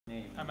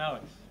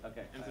Alex.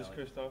 Okay. And this is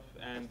Christoph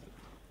and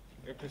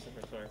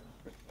Christopher, sorry.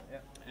 Yeah.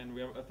 And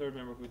we have a third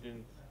member who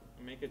didn't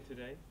make it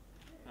today,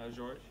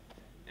 George.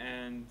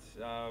 And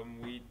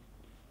we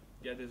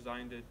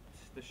designed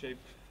the shape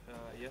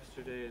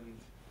yesterday and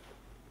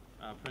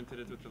printed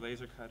it with the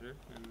laser cutter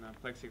and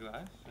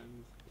plexiglass.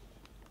 And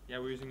yeah,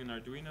 we're using an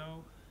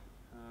Arduino,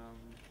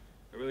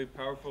 a really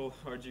powerful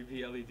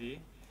RGB LED,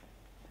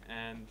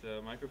 and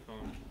a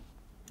microphone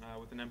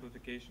with an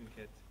amplification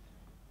kit.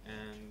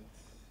 And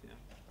yeah,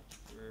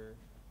 we're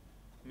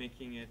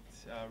making it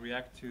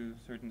react to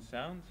certain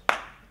sounds.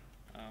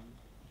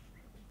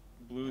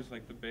 Blues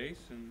like the bass,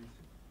 and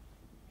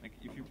like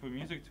if you put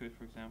music to it,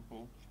 for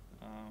example,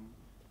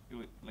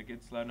 like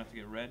it's loud enough to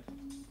get red.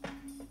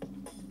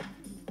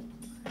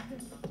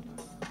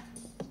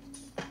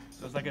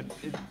 So it's like it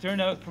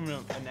turned out from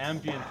an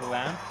ambient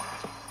lamp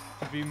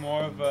to be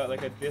more of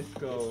like a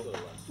disco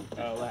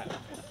lamp.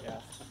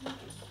 Yeah.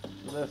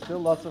 So there's still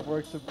lots of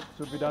work to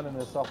be done in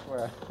the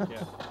software.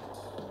 Yeah.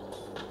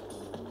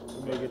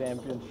 To make it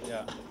ambient.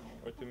 Yeah.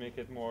 Or to make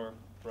it more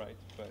bright,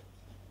 but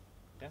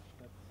yeah,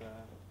 that's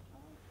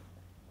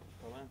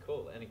the lamp.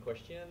 Cool. Any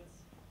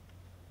questions?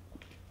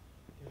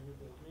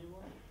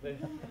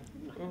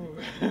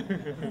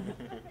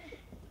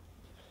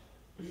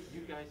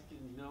 You guys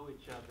didn't know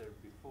each other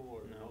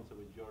before, and No. also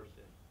with George.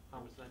 How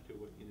was that to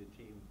work in a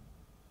team?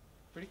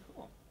 Pretty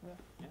cool. Yeah.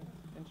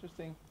 Yeah.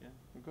 Interesting. Yeah.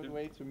 A good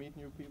way to meet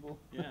new people.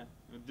 Yeah,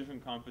 with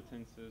different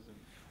competences and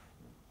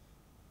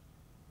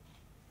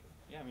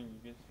yeah, I mean, you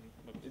get some,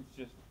 look, it's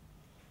just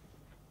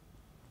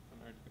an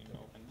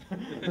Arduino and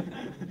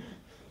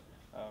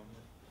I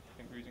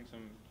think we're using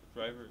some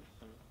drivers.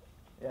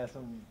 Yeah,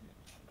 some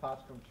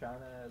parts from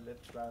China, LED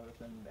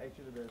drivers, and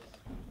actually there's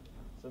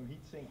some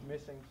heatsink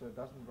missing, so it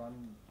doesn't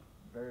run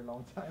very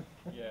long time.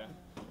 Yeah,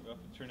 we'll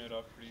have to turn it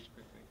off pretty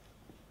quickly.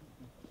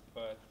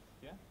 But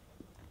yeah.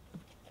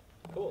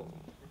 Cool.